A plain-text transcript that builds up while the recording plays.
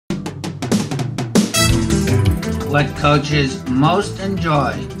what coaches most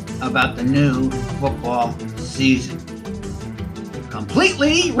enjoy about the new football season.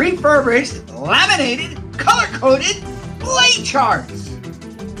 Completely refurbished, laminated, color-coded play charts.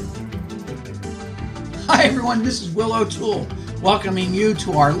 Hi everyone, this is Will O'Toole, welcoming you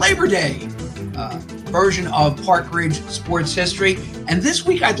to our Labor Day version of Park Ridge Sports History. And this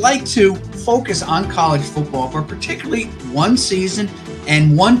week I'd like to focus on college football, but particularly one season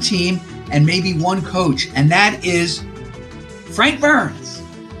and one team and maybe one coach, and that is Frank Burns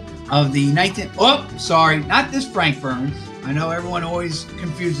of the not this Frank Burns. I know everyone always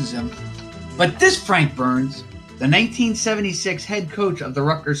confuses him, but this Frank Burns, the 1976 head coach of the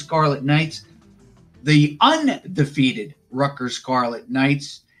Rutgers Scarlet Knights, the undefeated Rutgers Scarlet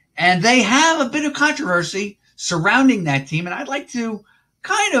Knights, and they have a bit of controversy surrounding that team, and I'd like to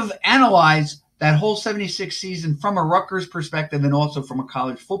kind of analyze that whole 76 season from a Rutgers perspective and also from a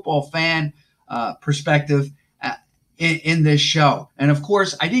college football fan perspective in this show. And of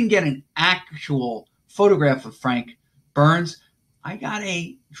course, I didn't get an actual photograph of Frank Burns. I got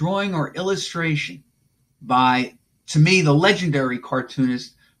a drawing or illustration by, to me, the legendary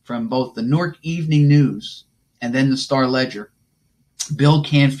cartoonist from both the Newark Evening News and then the Star Ledger, Bill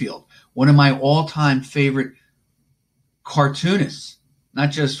Canfield, one of my all-time favorite cartoonists.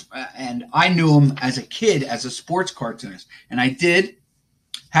 Not just, and I knew him as a kid as a sports cartoonist, and I did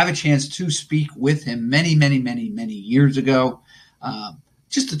have a chance to speak with him many years ago,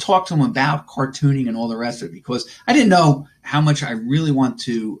 just to talk to him about cartooning and all the rest of it, because I didn't know how much I really want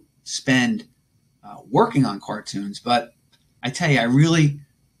to spend working on cartoons, but I tell you, I really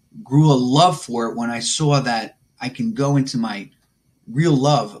grew a love for it when I saw that I can go into my real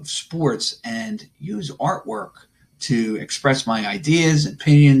love of sports and use artwork to express my ideas,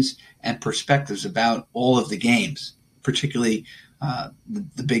 opinions, and perspectives about all of the games, particularly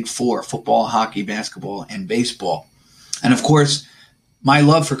the big four: football, hockey, basketball, and baseball. And of course, my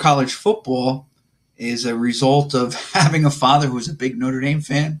love for college football is a result of having a father who was a big Notre Dame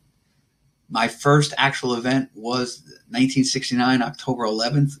fan. My first actual event was 1969, October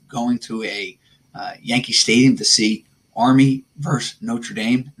 11th, going to a Yankee Stadium to see Army versus Notre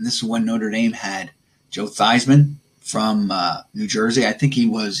Dame. And this is when Notre Dame had Joe Theismann from New Jersey. I think he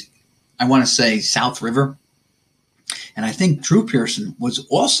was, I want to say, South River. And I think Drew Pearson was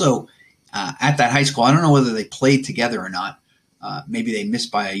also at that high school. I don't know whether they played together or not. Maybe they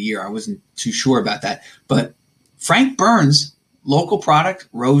missed by a year. I wasn't too sure about that. But Frank Burns, local product,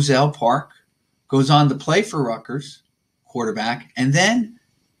 Roselle Park, goes on to play for Rutgers, quarterback, and then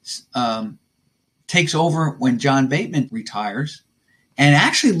takes over when John Bateman retires, and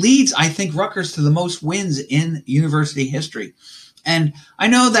actually leads, I think, Rutgers to the most wins in university history. And I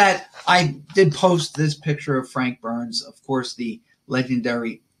know that I did post this picture of Frank Burns, of course, the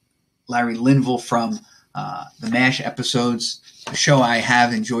legendary Larry Linville from the MASH episodes, a show I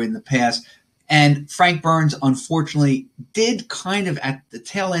have enjoyed in the past. And Frank Burns, unfortunately, did kind of at the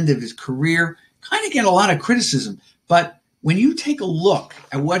tail end of his career kind of get a lot of criticism. But when you take a look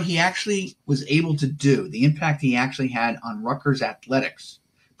at what he actually was able to do, the impact he actually had on Rutgers athletics,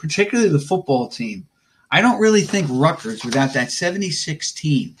 particularly the football team, I don't really think Rutgers, without that 76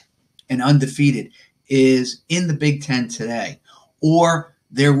 team and undefeated, is in the Big Ten today. Or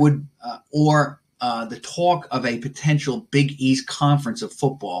there would, the talk of a potential Big East conference of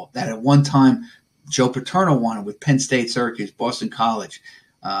football that at one time Joe Paterno wanted with Penn State, Syracuse, Boston College,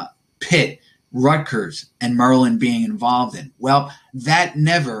 Pitt, Rutgers, and Maryland being involved in. Well, that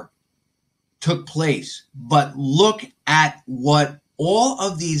never took place. But look at what all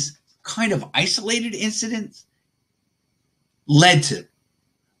of these kind of isolated incidents led to.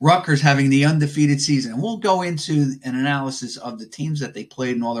 Rutgers having the undefeated season. And we'll go into an analysis of the teams that they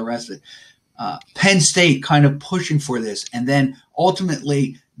played and all the rest of it. Penn State kind of pushing for this. And then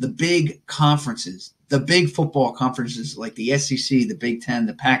ultimately the big conferences, the big football conferences like the SEC, the Big Ten,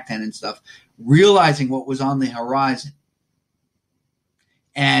 the Pac-10 and stuff, realizing what was on the horizon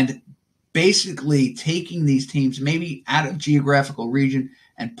and basically taking these teams maybe out of geographical region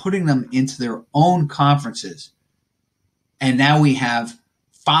and putting them into their own conferences. And now we have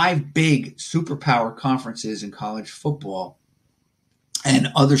 5 big superpower conferences in college football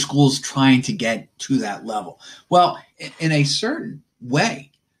and other schools trying to get to that level. Well, in a certain way,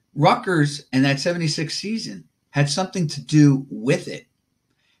 Rutgers and that 76 season had something to do with it.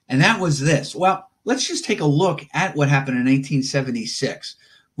 And that was this. Well, let's just take a look at what happened in 1976.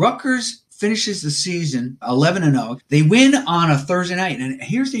 Rutgers finishes the season 11-0. They win on a Thursday night. And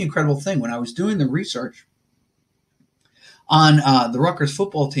here's the incredible thing. When I was doing the research on the Rutgers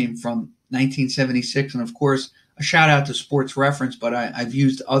football team from 1976, and of course, a shout out to Sports Reference, but I've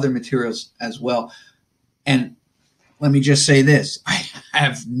used other materials as well. And let me just say this. I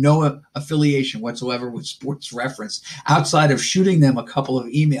have no affiliation whatsoever with Sports Reference outside of shooting them a couple of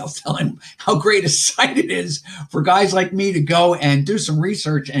emails telling them how great a site it is for guys like me to go and do some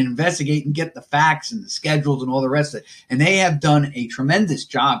research and investigate and get the facts and the schedules and all the rest of it. And they have done a tremendous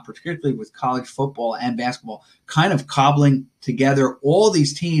job, particularly with college football and basketball, kind of cobbling together all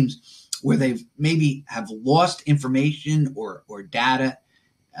these teams where they've maybe have lost information or data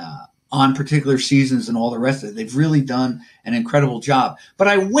on particular seasons and all the rest of it. They've really done an incredible job. But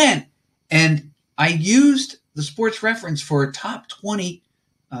I went and I used the Sports Reference for a top 20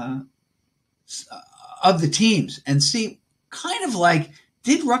 of the teams and see kind of like,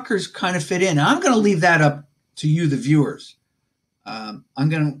 did Rutgers kind of fit in? And I'm going to leave that up to you, the viewers.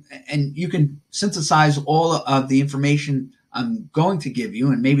 And you can synthesize all of the information I'm going to give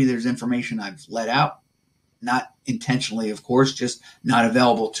you, and maybe there's information I've let out. Not intentionally, of course, just not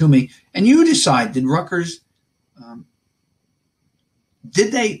available to me. And you decide, did Rutgers,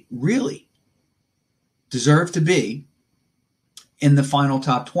 did they really deserve to be in the final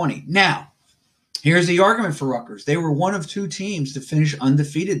top 20? Now, here's the argument for Rutgers. They were one of two teams to finish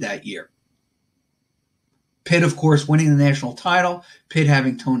undefeated that year. Pitt, of course, winning the national title, Pitt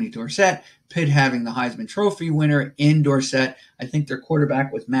having Tony Dorsett, Pitt having the Heisman Trophy winner in Dorsett. I think their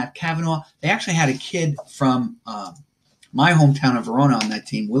quarterback was Matt Cavanaugh. They actually had a kid from my hometown of Verona on that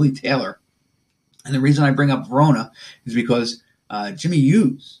team, Willie Taylor. And the reason I bring up Verona is because Jimmy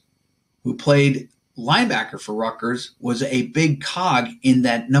Hughes, who played linebacker for Rutgers, was a big cog in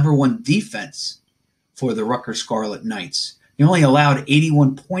that number one defense for the Rutgers Scarlet Knights. He only allowed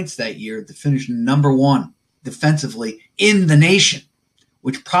 81 points that year to finish number one defensively in the nation,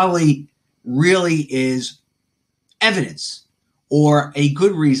 which probably really is evidence or a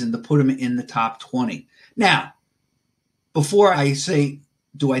good reason to put him in the top 20. Now, before I say,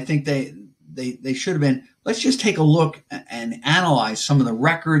 do I think they should have been, let's just take a look and analyze some of the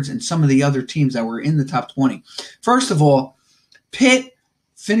records and some of the other teams that were in the top 20. First of all, Pitt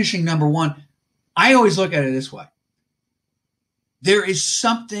finishing number one. I always look at it this way. There is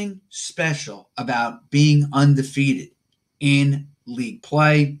something special about being undefeated in league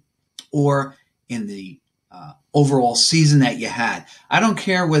play or in the overall season that you had. I don't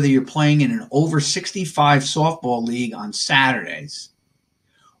care whether you're playing in an over 65 softball league on Saturdays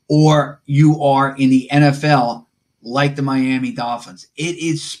or you are in the NFL like the Miami Dolphins. It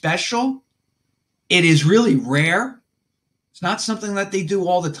is special. It is really rare. It's not something that they do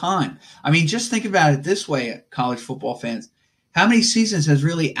all the time. I mean, just think about it this way, college football fans. How many seasons has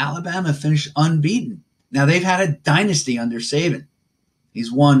really Alabama finished unbeaten? Now, they've had a dynasty under Saban.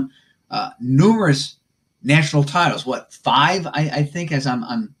 He's won numerous national titles. What, 5, I think, as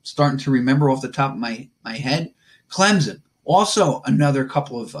I'm starting to remember off the top of my head. Clemson, also another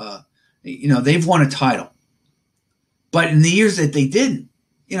couple of, they've won a title. But in the years that they didn't,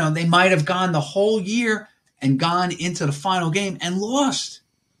 they might have gone the whole year and gone into the final game and lost.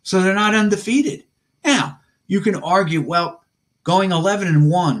 So they're not undefeated. Now, you can argue, well, going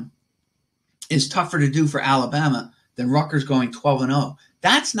 11-1 is tougher to do for Alabama than Rutgers going 12-0.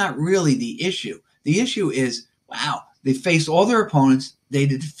 That's not really the issue. The issue is, wow, they faced all their opponents, they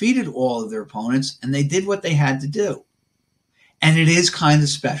defeated all of their opponents, and they did what they had to do. And it is kind of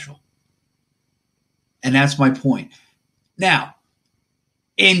special. And that's my point. Now,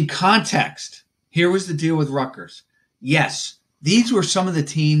 in context, here was the deal with Rutgers. Yes, these were some of the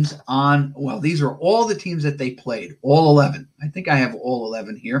teams these are all the teams that they played, all 11. I think I have all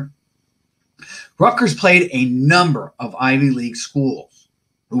 11 here. Rutgers played a number of Ivy League schools.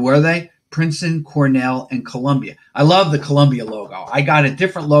 Who were they? Princeton, Cornell, and Columbia. I love the Columbia logo. I got a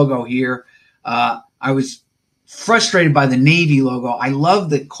different logo here. I was frustrated by the Navy logo. I love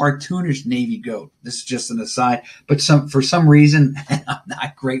the cartoonist Navy goat. This is just an aside. But for some reason, I'm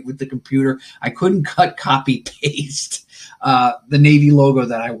not great with the computer. I couldn't copy, paste the Navy logo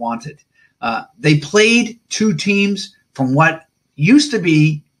that I wanted. They played two teams from what used to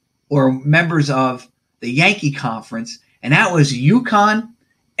be or members of the Yankee Conference, and that was UConn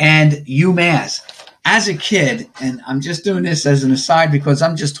and UMass. As a kid, and I'm just doing this as an aside because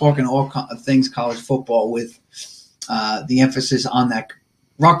I'm just talking all things college football with the emphasis on that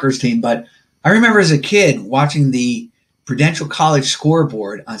Rutgers team, but I remember as a kid watching the Prudential College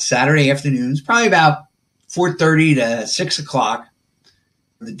scoreboard on Saturday afternoons, probably about 4:30 to 6 o'clock,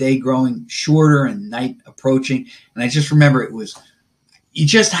 the day growing shorter and night approaching. And I just remember it was,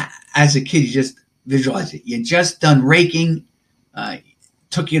 as a kid, you just visualize it. You just done raking.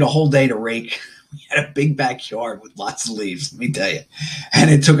 Took you the whole day to rake. We had a big backyard with lots of leaves, let me tell you. And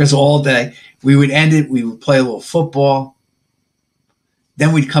it took us all day. We would end it. We would play a little football.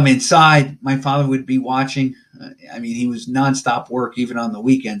 Then we'd come inside. My father would be watching I mean, he was nonstop work even on the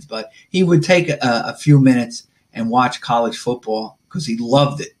weekends, but he would take a few minutes and watch college football because he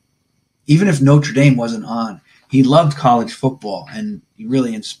loved it. Even if Notre Dame wasn't on, he loved college football, and he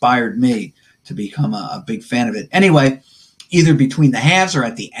really inspired me to become a big fan of it. Anyway, either between the halves or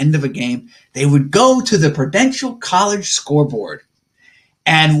at the end of a game, they would go to the Prudential College scoreboard.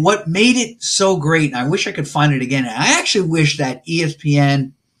 And what made it so great, and I wish I could find it again, and I actually wish that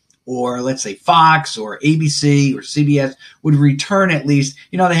ESPN or let's say Fox or ABC or CBS would return at least,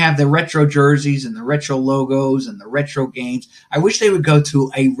 they have the retro jerseys and the retro logos and the retro games. I wish they would go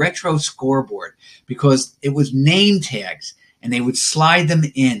to a retro scoreboard because it was name tags and they would slide them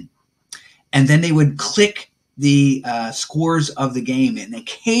in and then they would click the scores of the game. And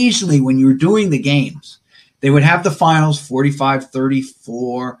occasionally when you were doing the games, they would have the finals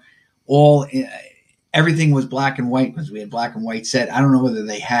 45-34, everything was black and white because we had black and white set. I don't know whether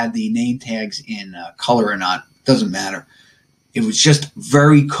they had the name tags in color or not. Doesn't matter. It was just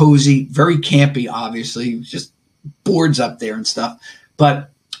very cozy, very campy, obviously. It was just boards up there and stuff.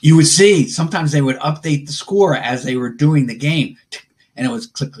 But you would see sometimes they would update the score as they were doing the game. And it was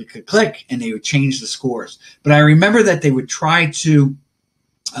click, click, click, click, and they would change the scores. But I remember that they would try to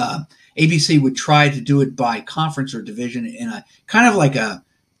ABC would try to do it by conference or division in a kind of like a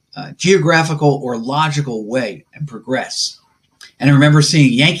geographical or logical way and progress. And I remember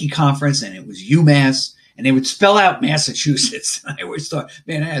seeing Yankee Conference, and it was UMass, and they would spell out Massachusetts. I always thought,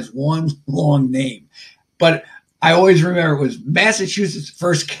 man, that has one long name. But I always remember it was Massachusetts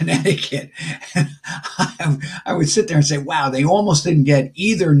versus Connecticut. And I would sit there and say, wow, they almost didn't get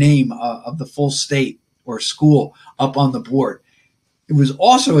either name of the full state or school up on the board. It was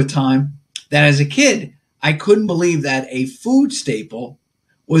also a time that as a kid, I couldn't believe that a food staple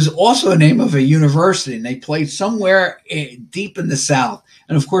was also a name of a university, and they played somewhere deep in the South.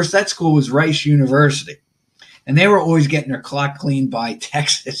 And of course, that school was Rice University. And they were always getting their clock cleaned by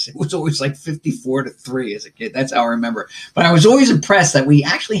Texas. It was always like 54-3 as a kid. That's how I remember. But I was always impressed that we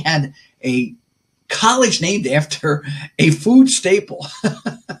actually had a college named after a food staple.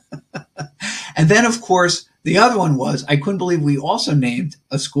 And then, of course, the other one was, I couldn't believe we also named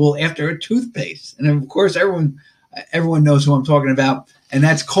a school after a toothpaste. And of course, everyone knows who I'm talking about. And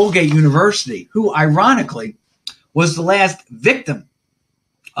that's Colgate University, who ironically was the last victim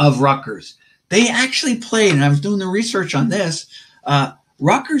of Rutgers. They actually played, and I was doing the research on this,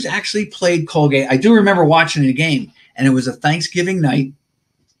 Rutgers actually played Colgate. I do remember watching the game, and it was a Thanksgiving night.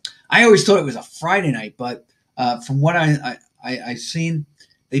 I always thought it was a Friday night, but from what I've seen,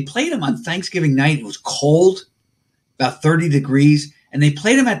 they played them on Thanksgiving night. It was cold, about 30 degrees, and they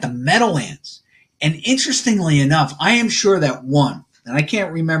played them at the Meadowlands. And interestingly enough, I am sure that one, and I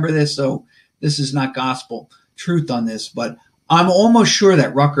can't remember this, so this is not gospel truth on this, but I'm almost sure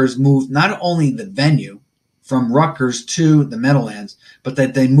that Rutgers moved not only the venue from Rutgers to the Meadowlands, but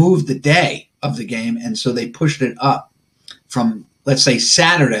that they moved the day of the game, and so they pushed it up from, let's say,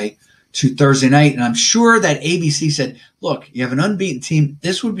 Saturday to Thursday night. And I'm sure that ABC said, look, you have an unbeaten team.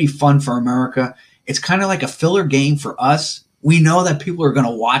 This would be fun for America. It's kind of like a filler game for us. We know that people are going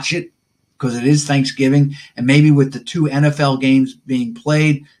to watch it because it is Thanksgiving, and maybe with the 2 NFL games being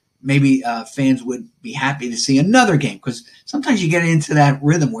played, maybe fans would be happy to see another game because sometimes you get into that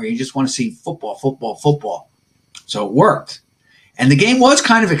rhythm where you just want to see football, football, football. So it worked. And the game was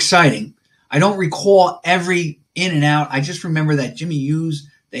kind of exciting. I don't recall every in and out. I just remember that Jimmy Hughes,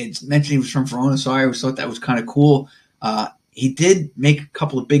 they had mentioned he was from Verona, so I always thought that was kind of cool. He did make a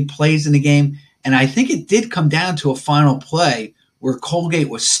couple of big plays in the game, and I think it did come down to a final play where Colgate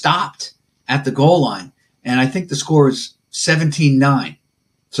was stopped at the goal line, and I think the score was 17-9.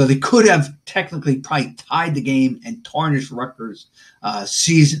 So they could have technically probably tied the game and tarnished Rutgers'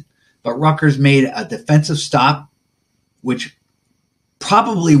 season. But Rutgers made a defensive stop, which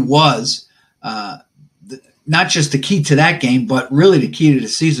probably was not just the key to that game, but really the key to the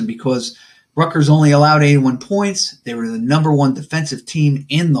season because Rutgers only allowed 81 points. They were the number 1 defensive team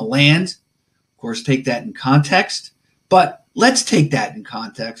in the land. Of course, take that in context. But let's take that in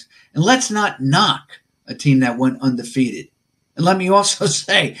context, and let's not knock a team that went undefeated. And let me also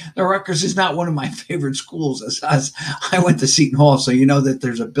say, the Rutgers is not one of my favorite schools, as I went to Seton Hall, so you know that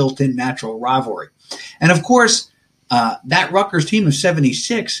there's a built-in natural rivalry. And of course, that Rutgers team of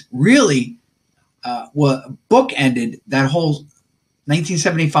 76 really bookended that whole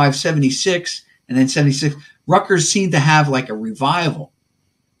 1975-76 and then 76. Rutgers seemed to have like a revival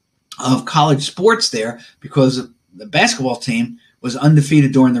of college sports there because the basketball team was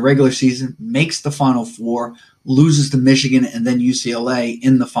undefeated during the regular season, makes the Final Four, loses to Michigan and then UCLA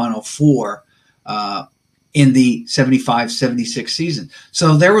in the Final Four. in the 75-76 season.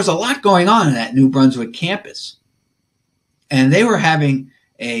 So there was a lot going on in that New Brunswick campus. And they were having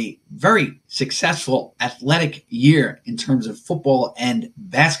a very successful athletic year in terms of football and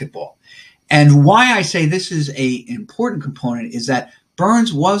basketball. And why I say this is an important component is that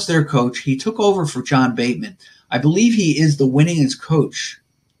Burns was their coach. He took over for John Bateman. I believe he is the winningest coach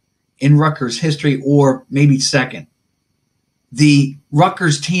in Rutgers history, or maybe second. The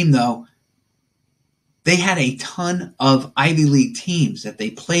Rutgers team, though, they had a ton of Ivy League teams that they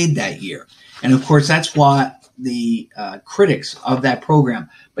played that year. And, of course, that's why the critics of that program.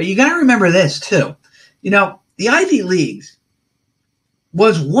 But you got to remember this, too. You know, the Ivy Leagues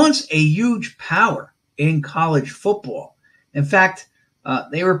was once a huge power in college football. In fact,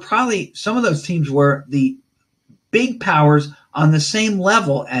 they were probably, some of those teams were the big powers on the same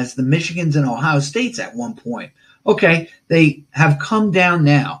level as the Michigans and Ohio States at one point. Okay, they have come down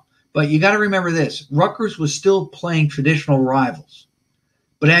now. But you got to remember this. Rutgers was still playing traditional rivals.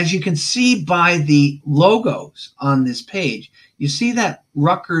 But as you can see by the logos on this page, you see that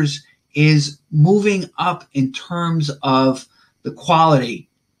Rutgers is moving up in terms of the quality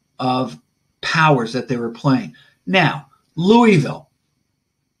of powers that they were playing. Now, Louisville,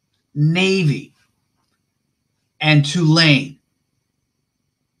 Navy, and Tulane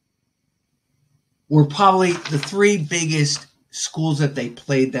were probably the three biggest schools that they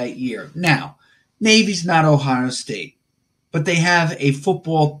played that year. Now, Navy's not Ohio State, but they have a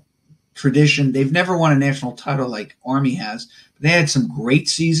football tradition. They've never won a national title like Army has, but they had some great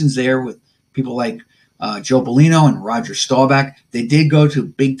seasons there with people like Joe Bellino and Roger Staubach. They did go to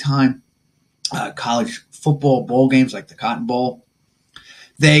big-time college football bowl games like the Cotton Bowl.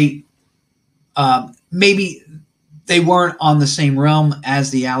 They maybe they weren't on the same realm as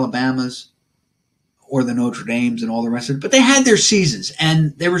the Alabamas or the Notre Dames and all the rest of it, but they had their seasons,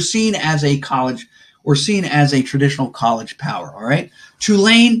 and they were seen as a college or seen as a traditional college power, all right?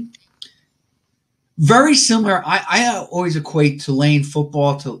 Tulane, very similar. I always equate Tulane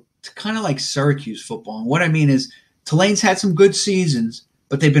football to kind of like Syracuse football. And what I mean is Tulane's had some good seasons,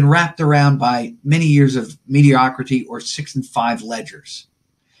 but they've been wrapped around by many years of mediocrity or 6-5 ledgers.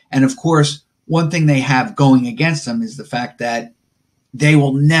 And, of course, one thing they have going against them is the fact that they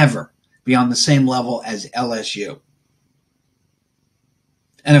will never be on the same level as LSU.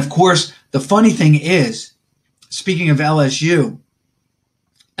 And, of course, the funny thing is, speaking of LSU,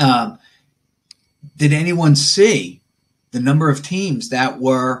 did anyone see the number of teams that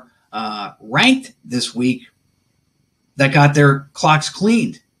were ranked this week that got their clocks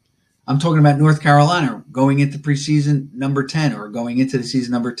cleaned? I'm talking about North Carolina going into preseason number 10 or going into the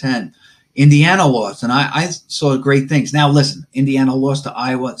season number 10. Indiana lost, and I saw great things. Now, listen, Indiana lost to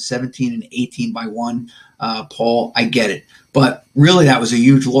Iowa 17-18 by one. Paul, I get it. But really, that was a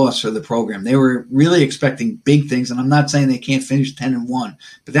huge loss for the program. They were really expecting big things, and I'm not saying they can't finish 10-1,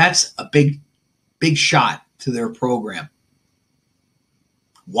 but that's a big shot to their program.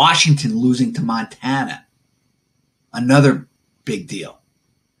 Washington losing to Montana, another big deal.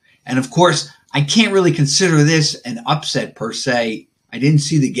 And, of course, I can't really consider this an upset per se. I didn't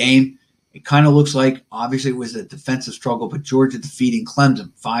see the game. It kind of looks like, obviously, it was a defensive struggle, but Georgia defeating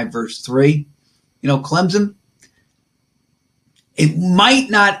Clemson 5-3. You know, Clemson, it might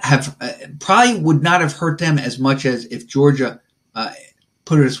not have, probably would not have hurt them as much as if Georgia,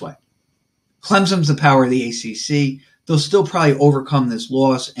 put it this way. Clemson's the power of the ACC. They'll still probably overcome this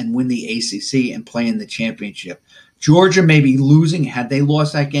loss and win the ACC and play in the championship. Georgia may be losing. Had they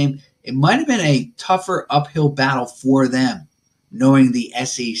lost that game, it might have been a tougher uphill battle for them, knowing the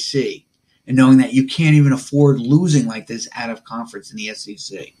SEC and knowing that you can't even afford losing like this out of conference in the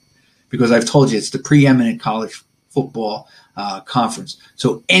SEC. Because I've told you, it's the preeminent college football conference.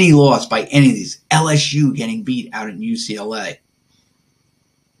 So any loss by any of these, LSU getting beat out in UCLA,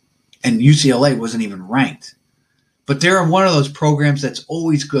 and UCLA wasn't even ranked. But they're one of those programs that's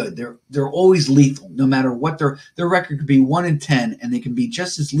always good. They're always lethal, no matter what their record could be 1-10, and they can be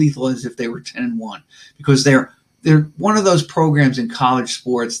just as lethal as if they were 10-1, because they're one of those programs in college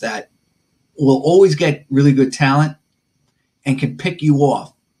sports that will always get really good talent and can pick you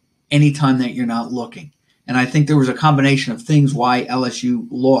off anytime that you're not looking. And I think there was a combination of things why LSU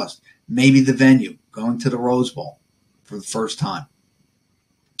lost. Maybe the venue, going to the Rose Bowl for the first time.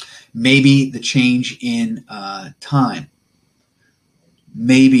 Maybe the change in time.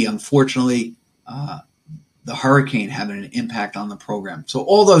 Maybe, unfortunately, the hurricane having an impact on the program. So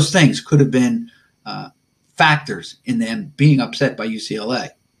all those things could have been factors in them being upset by UCLA.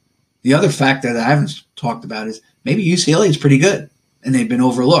 The other factor that I haven't talked about is maybe UCLA is pretty good and they've been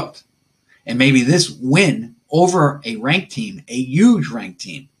overlooked. And maybe this win over a ranked team, a huge ranked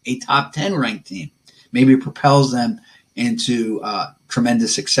team, a top 10 ranked team, maybe propels them into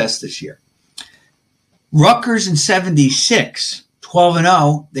tremendous success this year. Rutgers in 76,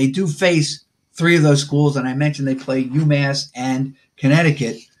 12-0. They do face three of those schools, and I mentioned they play UMass and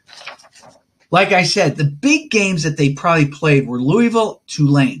Connecticut. Like I said, the big games that they probably played were Louisville,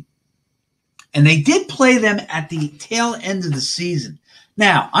 Tulane. And they did play them at the tail end of the season.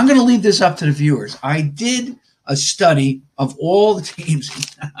 Now, I'm going to leave this up to the viewers. I did a study of all the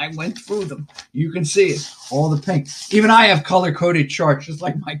teams. I went through them. You can see it, all the pink. Even I have color-coded charts, just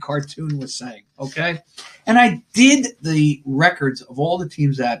like my cartoon was saying, okay? And I did the records of all the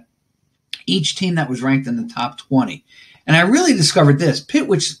teams that, each team that was ranked in the top 20. And I really discovered this. Pitt,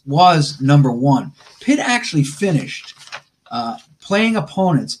 which was number one, Pitt actually finished playing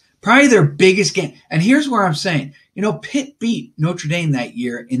opponents, probably their biggest game. And here's where I'm saying, Pitt beat Notre Dame that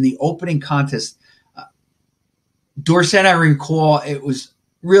year in the opening contest. Dorsett, I recall, it was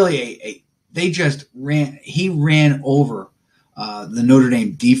really he ran over the Notre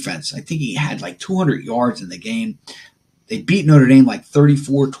Dame defense. I think he had like 200 yards in the game. They beat Notre Dame like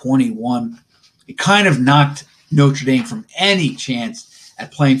 34-21. It kind of knocked Notre Dame from any chance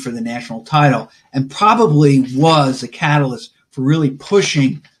at playing for the national title, and probably was a catalyst for really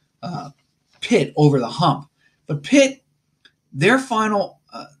pushing Pitt over the hump. But Pitt, their final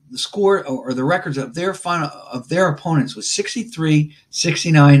the score or the records of their opponents was 63,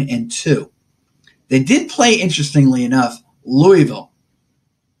 69, and 2. They did play, interestingly enough, Louisville.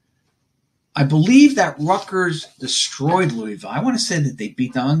 I believe that Rutgers destroyed Louisville. I want to say that they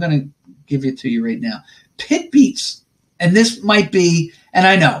beat them. I'm going to give it to you right now. Pitt beats, and this might be, and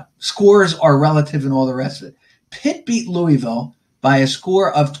I know, scores are relative and all the rest of it. Pitt beat Louisville by a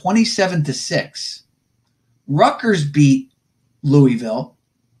score of 27-6. Rutgers beat Louisville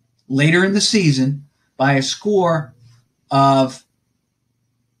later in the season by a score of,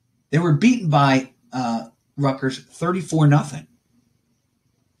 they were beaten by Rutgers 34-0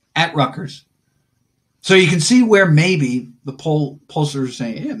 at Rutgers. So you can see where maybe the pollsters are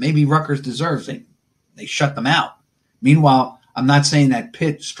saying, yeah, maybe Rutgers deserves it. They shut them out. Meanwhile, I'm not saying that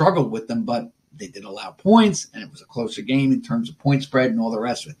Pitt struggled with them, but they did allow points, and it was a closer game in terms of point spread and all the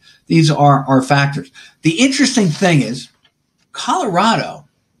rest of it. These are factors. The interesting thing is Colorado,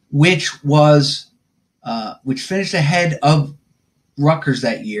 which finished ahead of Rutgers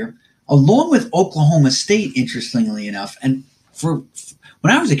that year, along with Oklahoma State, interestingly enough. And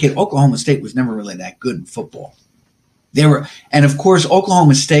when I was a kid, Oklahoma State was never really that good in football. And of course,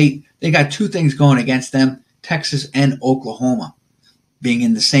 Oklahoma State, they got two things going against them, Texas and Oklahoma being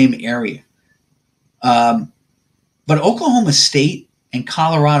in the same area. But Oklahoma State and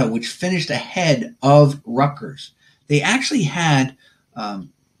Colorado, which finished ahead of Rutgers, they actually had,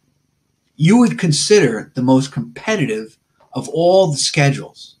 you would consider the most competitive of all the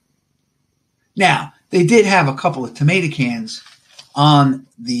schedules. Now, they did have a couple of tomato cans on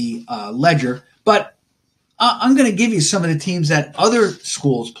the ledger, but I'm going to give you some of the teams that other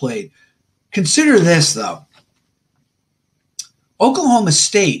schools played. Consider this, though. Oklahoma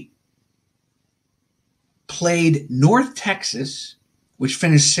State played North Texas, which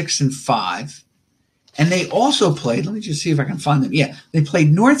finished 6-5. And they also played, let me just see if I can find them. Yeah, they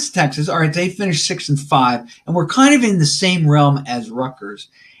played North Texas. All right, they finished 6-5, and we're kind of in the same realm as Rutgers.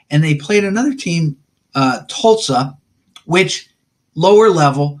 And they played another team, Tulsa, which lower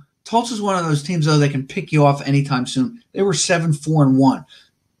level. Tulsa's one of those teams, though, that can pick you off anytime soon. They were 7-4-1.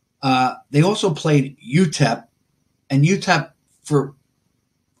 They also played UTEP, and UTEP, for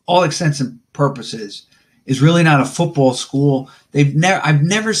all intents and purposes, is really not a football school. I've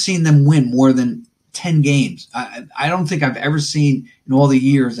never seen them win more than 10 games. I don't think I've ever seen in all the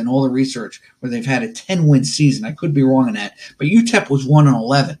years and all the research where they've had a 10-win season. I could be wrong on that, but UTEP was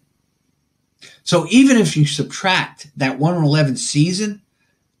 1-11. So even if you subtract that 1-11 season,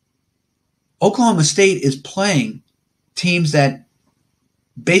 Oklahoma State is playing teams that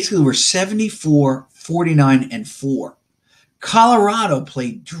basically were 74, 49, and 4. Colorado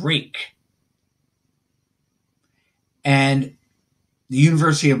played Drake. And the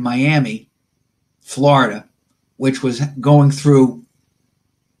University of Miami, Florida, which was going through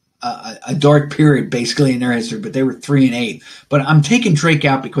a dark period basically in their history, but they were 3-8. But I'm taking Drake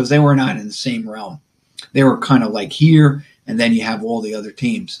out because they were not in the same realm. They were kind of like here, and then you have all the other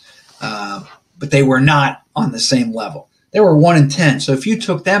teams. But they were not on the same level. They were 1-10. So if you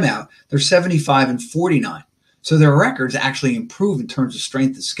took them out, they're 75-49. So their records actually improve in terms of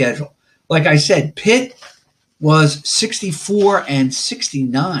strength of schedule. Like I said, Pitt was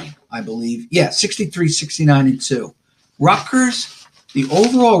 64-69, I believe. Yeah, 63, 69, and 2. Rutgers, the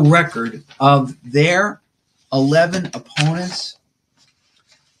overall record of their 11 opponents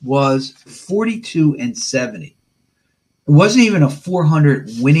was 42-70. It wasn't even a 400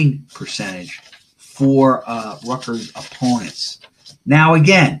 winning percentage for Rutgers opponents. Now,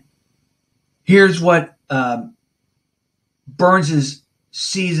 again, here's what Burns'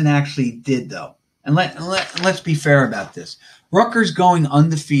 season actually did, though. And let's be fair about this. Rutgers going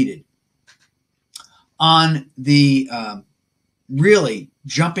undefeated on the really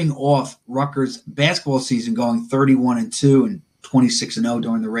jumping off Rutgers basketball season, going 31-2 and 26-0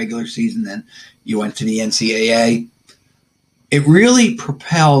 during the regular season. Then you went to the NCAA. It really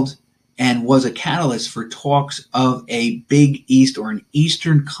propelled and was a catalyst for talks of a Big East or an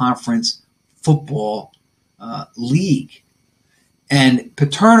Eastern Conference football league. And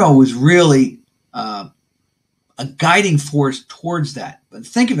Paterno was really a guiding force towards that. But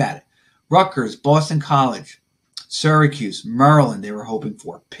think about it. Rutgers, Boston College, Syracuse, Maryland they were hoping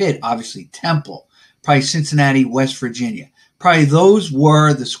for. Pitt, obviously, Temple, probably Cincinnati, West Virginia. Probably those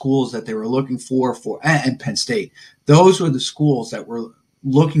were the schools that they were looking for, and Penn State. Those were the schools that were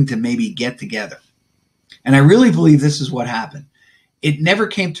looking to maybe get together. And I really believe this is what happened. It never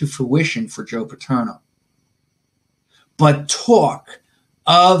came to fruition for Joe Paterno. But talk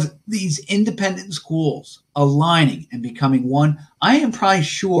of these independent schools aligning and becoming one, I am probably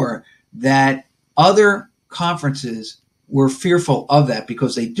sure that other conferences were fearful of that,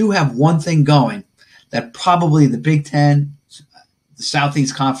 because they do have one thing going that probably the Big Ten, the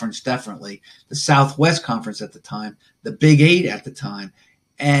Southeast Conference definitely, the Southwest Conference at the time, the Big Eight at the time,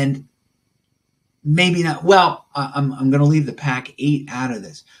 and maybe not. Well, I'm going to leave the Pac-8 out of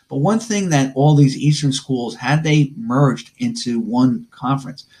this. But one thing that all these Eastern schools, had they merged into one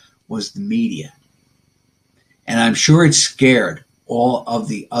conference, was the media. And I'm sure it scared all of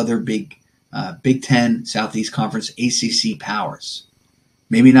the other Big Ten, Southeast Conference, ACC powers.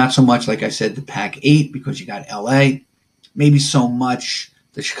 Maybe not so much, like I said, the Pac-8, because you got LA. Maybe so much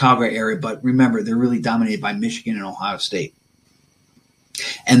the Chicago area. But remember, they're really dominated by Michigan and Ohio State.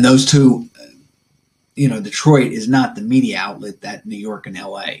 And those two, Detroit is not the media outlet that New York and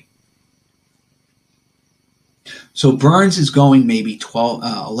LA. So Burns is going maybe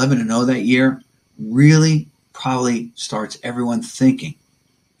 11-0 that year. Really probably starts everyone thinking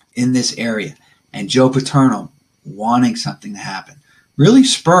in this area. And Joe Paterno wanting something to happen really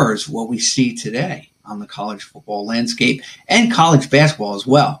spurs what we see today on the college football landscape and college basketball as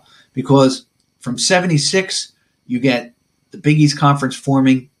well. Because from 76, you get the Big East Conference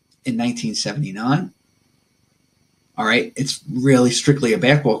forming in 1979. All right, it's really strictly a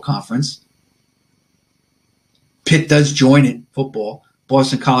basketball conference. Pitt does join it, football.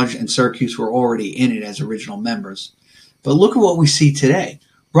 Boston College and Syracuse were already in it as original members. But look at what we see today.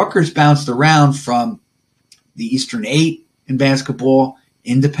 Rutgers bounced around from the Eastern 8 in basketball,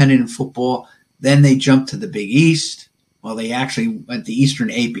 independent in football. Then they jumped to the Big East. Well, they actually went, the Eastern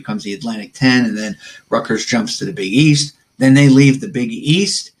 8 becomes the Atlantic 10, and then Rutgers jumps to the Big East. Then they leave the Big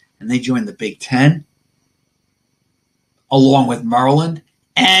East, and they join the Big 10, along with Maryland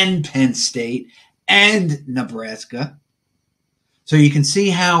and Penn State and Nebraska. So you can see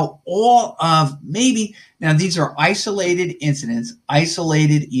how all of now these are isolated incidents,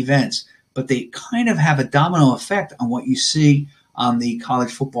 isolated events, but they kind of have a domino effect on what you see on the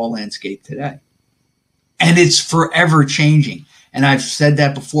college football landscape today. And it's forever changing. And I've said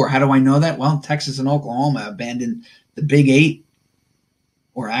that before. How do I know that? Well, Texas and Oklahoma abandoned the Big 8,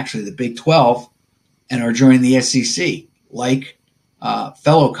 or actually the Big 12, and are joining the SEC, like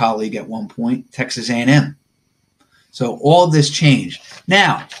fellow colleague at one point, Texas A&M. So all this changed.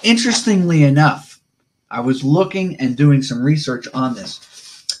 Now, interestingly enough, I was looking and doing some research on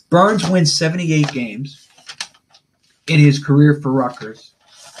this. Burns wins 78 games in his career for Rutgers.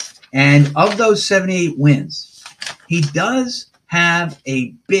 And of those 78 wins, he does have a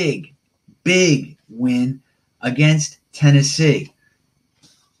big, big win against Tennessee.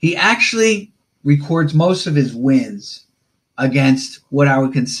 He actually records most of his wins against what I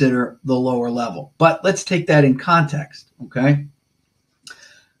would consider the lower level. But let's take that in context, okay?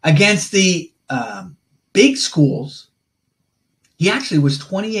 Against the big schools, he actually was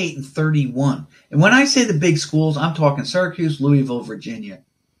 28-31. And when I say the big schools, I'm talking Syracuse, Louisville, Virginia,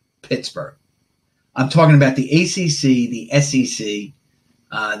 Pittsburgh. I'm talking about the ACC, the SEC,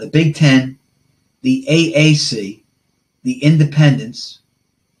 the Big Ten, the AAC, the Independents,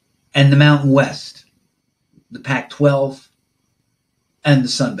 and the Mountain West, the Pac-12, and the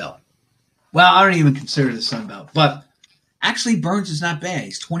Sun Belt. Well, I don't even consider the Sun Belt, but actually Burns is not bad.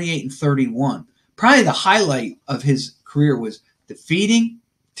 He's 28-31. Probably the highlight of his career was defeating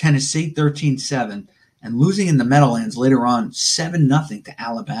Tennessee 13-7 and losing in the Meadowlands later on 7-0 to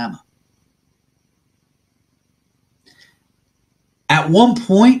Alabama. At one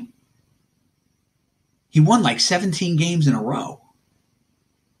point, he won like 17 games in a row.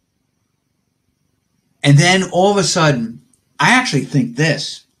 And then all of a sudden, I actually think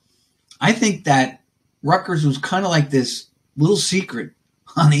this. I think that Rutgers was kind of like this little secret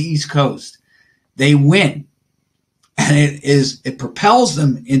on the East Coast. They win, and it propels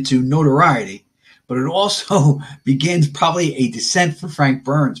them into notoriety, but it also begins probably a descent for Frank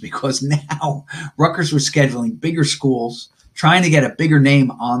Burns, because now Rutgers was scheduling bigger schools, trying to get a bigger name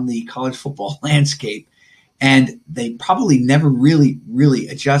on the college football landscape, and they probably never really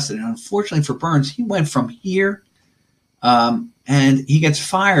adjusted. And unfortunately for Burns, he went from here, and he gets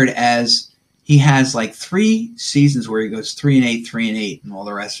fired as he has like 3 seasons where he goes 3-8, 3-8, and all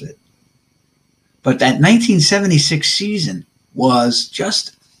the rest of it. But that 1976 season was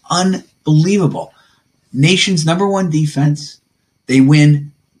just unbelievable. Nation's #1 defense. They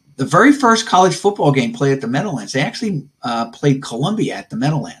win the very first college football game played at the Meadowlands. They actually played Columbia at the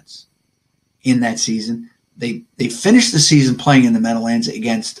Meadowlands in that season. They finished the season playing in the Meadowlands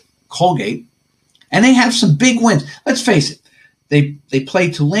against Colgate, and they have some big wins. Let's face it. They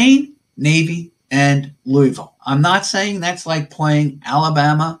played Tulane, Navy, and Louisville. I'm not saying that's like playing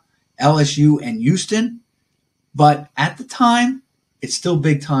Alabama, LSU, and Houston, but at the time, it's still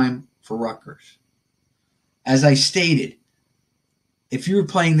big time for Rutgers. As I stated, if you were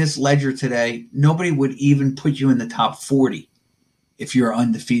playing this ledger today, nobody would even put you in the top 40 if you're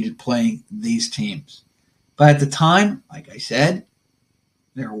undefeated playing these teams. But at the time, like I said,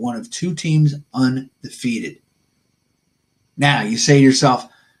 they were one of 2 teams undefeated. Now, you say to yourself,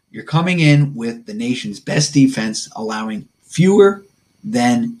 you're coming in with the nation's best defense, allowing fewer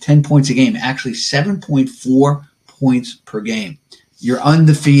than 10 points a game, actually 7.4 points per game. You're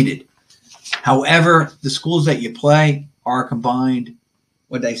undefeated. However, the schools that you play are combined,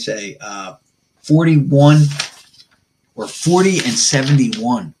 what did I say, 41 or 40 and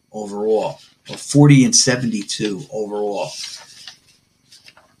 71 overall, or 40 and 72 overall.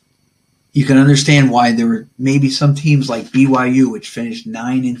 You can understand why there were maybe some teams like BYU, which finished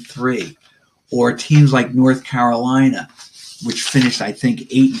 9-3, or teams like North Carolina, which finished, I think,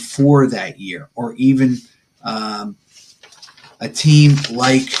 8-4 that year, or even a team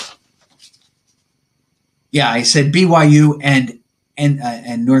like, I said BYU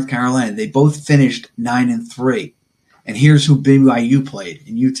and North Carolina. They both finished 9-3. And here's who BYU played,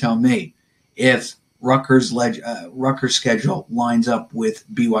 and you tell me if Rutgers' schedule lines up with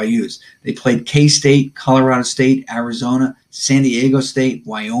BYU's. They played K-State, Colorado State, Arizona, San Diego State,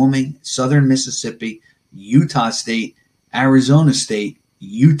 Wyoming, Southern Mississippi, Utah State, Arizona State,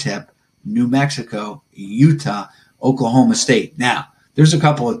 UTEP, New Mexico, Utah, Oklahoma State. Now, there's a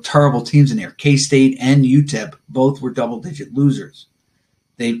couple of terrible teams in there. K-State and UTEP both were double-digit losers.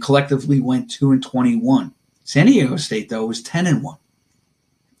 They collectively went 2-21. San Diego State, though, was 10-1.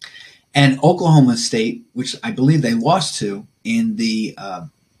 And Oklahoma State, which I believe they lost to in the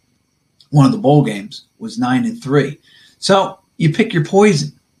one of the bowl games, was 9-3. So you pick your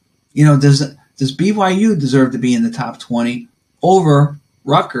poison. You know, does BYU deserve to be in the top 20 over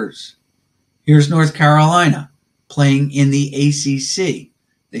Rutgers? Here's North Carolina playing in the ACC.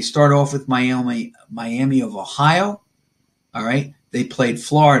 They start off with Miami of Ohio. All right. They played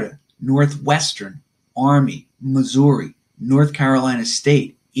Florida, Northwestern, Army, Missouri, North Carolina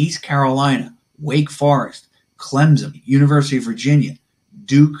State, East Carolina, Wake Forest, Clemson, University of Virginia,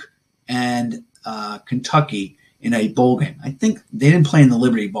 Duke, and Kentucky in a bowl game. I think they didn't play in the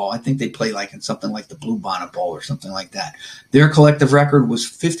Liberty Bowl. I think they played like in something like the Blue Bonnet Bowl or something like that. Their collective record was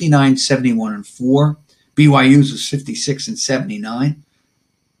 59, 71, and 4. BYU's was 56 and 79.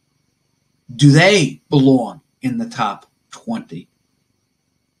 Do they belong in the top 20?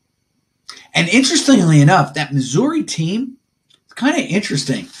 And interestingly enough, that Missouri team, it's kind of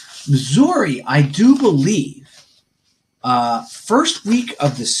interesting. Missouri, I do believe, first week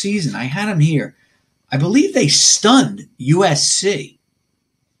of the season, I had them here. I believe they stunned USC.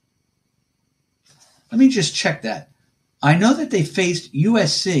 Let me just check that. I know that they faced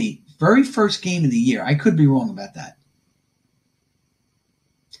USC very first game of the year. I could be wrong about that.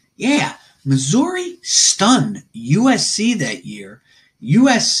 Yeah, Missouri stunned USC that year.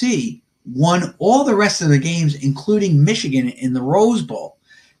 USC won all the rest of the games, including Michigan in the Rose Bowl.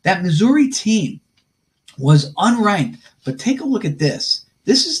 That Missouri team was unranked, but take a look at this.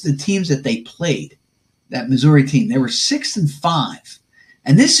 This is the teams that they played, that Missouri team. They were 6-5.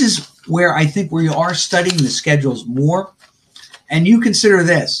 And this is where I think we are studying the schedules more. And you consider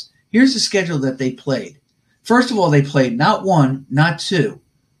this. Here's the schedule that they played. First of all, they played not 1, not 2,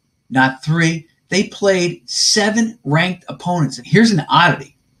 not 3. They played 7 ranked opponents. And here's an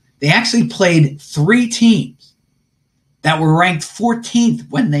oddity. They actually played 3 teams that were ranked 14th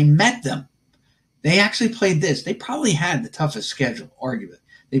when they met them. They actually played this. They probably had the toughest schedule, arguably.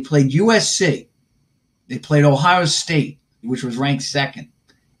 They played USC. They played Ohio State, which was ranked second,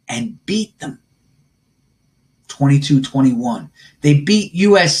 and beat them 22-21. They beat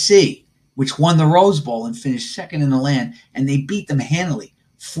USC, which won the Rose Bowl and finished second in the land, and they beat them handily,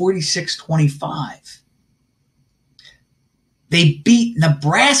 46-25. They beat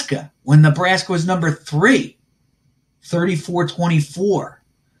Nebraska when Nebraska was number 3, 34-24.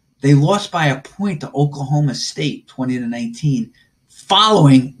 They lost by a point to Oklahoma State, 20-19,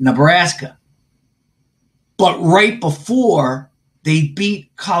 following Nebraska. But right before, they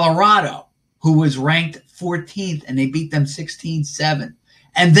beat Colorado, who was ranked 14th, and they beat them 16-7.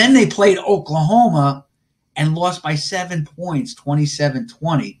 And then they played Oklahoma and lost by 7 points,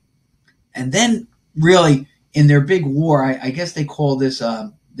 27-20. And then really in their big war, I guess they call this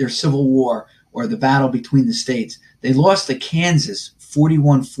their Civil War or the battle between the states, they lost to Kansas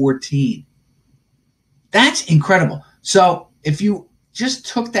 41-14. That's incredible. So if you just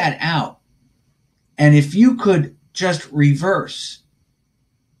took that out, and if you could just reverse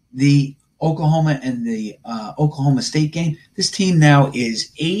the Oklahoma and the Oklahoma State game, this team now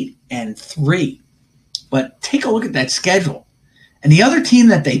is 8-3. But take a look at that schedule. And the other team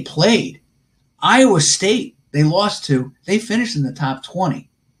that they played, Iowa State, they lost to, they finished in the top 20.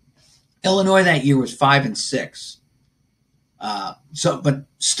 Illinois that year was 5-6. But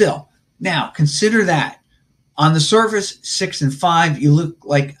still, now consider that. On the surface, 6-5, you look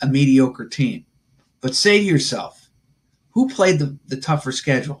like a mediocre team. But say to yourself, who played the tougher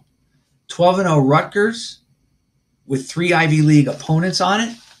schedule? 12-0 Rutgers with 3 Ivy League opponents on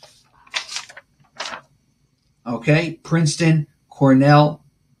it. Okay, Princeton, Cornell,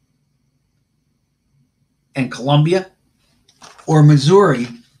 and Columbia. Or Missouri,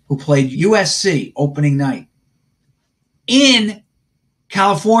 who played USC opening night in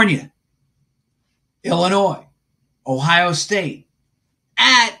California, Illinois, Ohio State.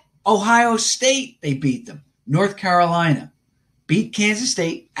 At Ohio State, they beat them. North Carolina beat Kansas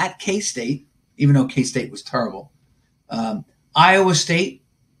State at K-State, even though K-State was terrible. Iowa State,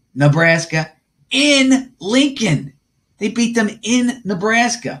 Nebraska, in Lincoln. They beat them in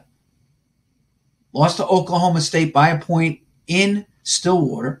Nebraska. Lost to Oklahoma State by a point in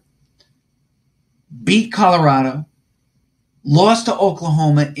Stillwater. Beat Colorado. Lost to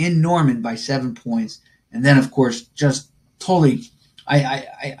Oklahoma in Norman by 7 points. And then, of course, just totally,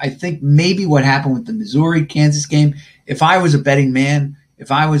 I think maybe what happened with the Missouri-Kansas game, if I was a betting man,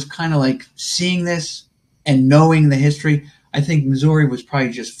 if I was kind of like seeing this and knowing the history, I think Missouri was probably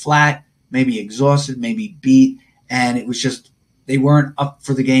just flat, maybe exhausted, maybe beat, and it was just, they weren't up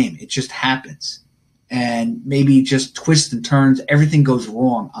for the game. It just happens. And maybe just twists and turns, everything goes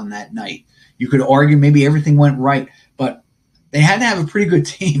wrong on that night. You could argue maybe everything went right, but they had to have a pretty good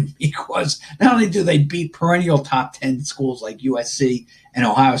team because not only do they beat perennial top 10 schools like USC and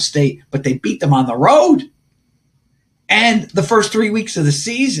Ohio State, but they beat them on the road and the first 3 weeks of the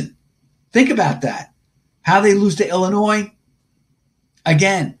season. Think about that. How they lose to Illinois.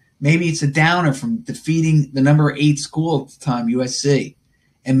 Again, maybe it's a downer from defeating the number 8 school at the time, USC,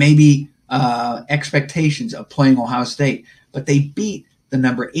 and maybe expectations of playing Ohio State. But they beat the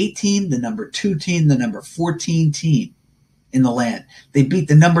number 8 team, the number 2 team, the number 14 team in the land. They beat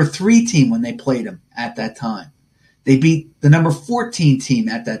the number 3 team when they played them at that time. They beat the number 14 team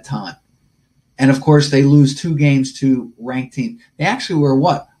at that time. And, of course, they lose 2 games to ranked teams. They actually were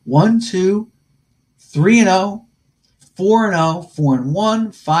what? 1-2, 3-0, 4-0,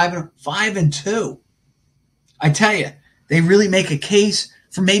 4-1, 5-2. I tell you, they really make a case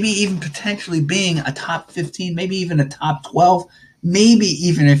for maybe even potentially being a top 15, maybe even a top 12, maybe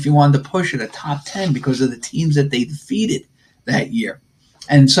even if you wanted to push it, a top 10 because of the teams that they defeated that year.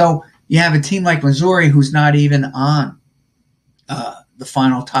 And so you have a team like Missouri who's not even on the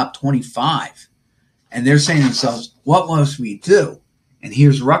final top 25. And they're saying to themselves, what must we do? And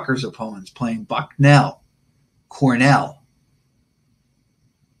here's Rutgers' opponents playing Bucknell, Cornell,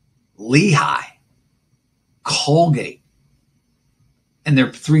 Lehigh, Colgate. And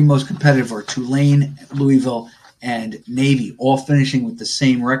their 3 most competitive are Tulane, Louisville, and Navy, all finishing with the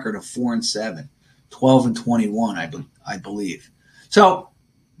same record of 4-7, 12-21, I believe. So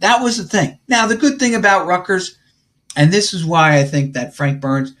that was the thing. Now, the good thing about Rutgers, and this is why I think that Frank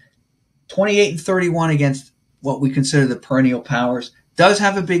Burns, 28-31 against what we consider the perennial powers, does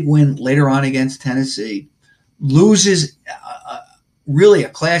have a big win later on against Tennessee, loses really a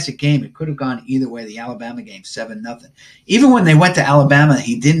classic game. It could have gone either way. The Alabama game, 7-0. Even when they went to Alabama,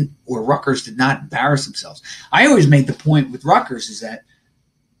 Rutgers did not embarrass themselves. I always make the point with Rutgers is that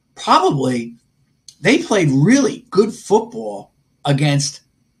probably they played really good football against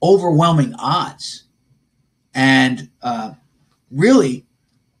overwhelming odds. And really,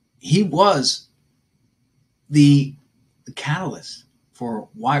 he was the catalyst for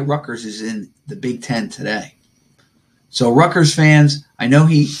why Rutgers is in the Big Ten today. So Rutgers fans, I know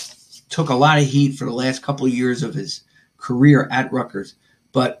he took a lot of heat for the last couple of years of his career at Rutgers,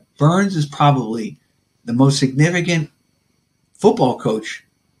 but Burns is probably the most significant football coach,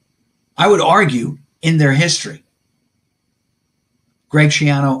 I would argue, in their history. Greg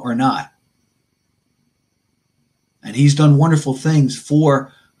Schiano or not. And he's done wonderful things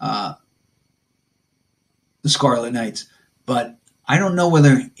for the Scarlet Knights. But I don't know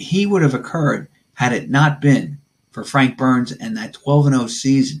whether he would have occurred had it not been for Frank Burns and that 12-0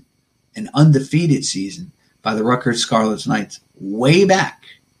 season, an undefeated season by the Rutgers Scarlet Knights way back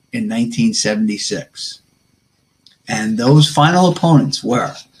in 1976. And those final opponents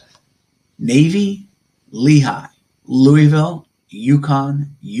were Navy, Lehigh, Louisville, UConn,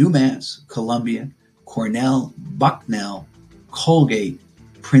 UMass, Columbia, Cornell, Bucknell, Colgate,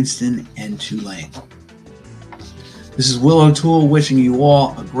 Princeton, and Tulane. This is Will O'Toole wishing you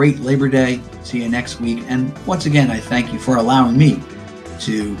all a great Labor Day. See you next week. And once again, I thank you for allowing me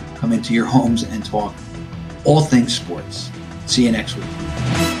to come into your homes and talk all things sports. See you next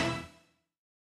week.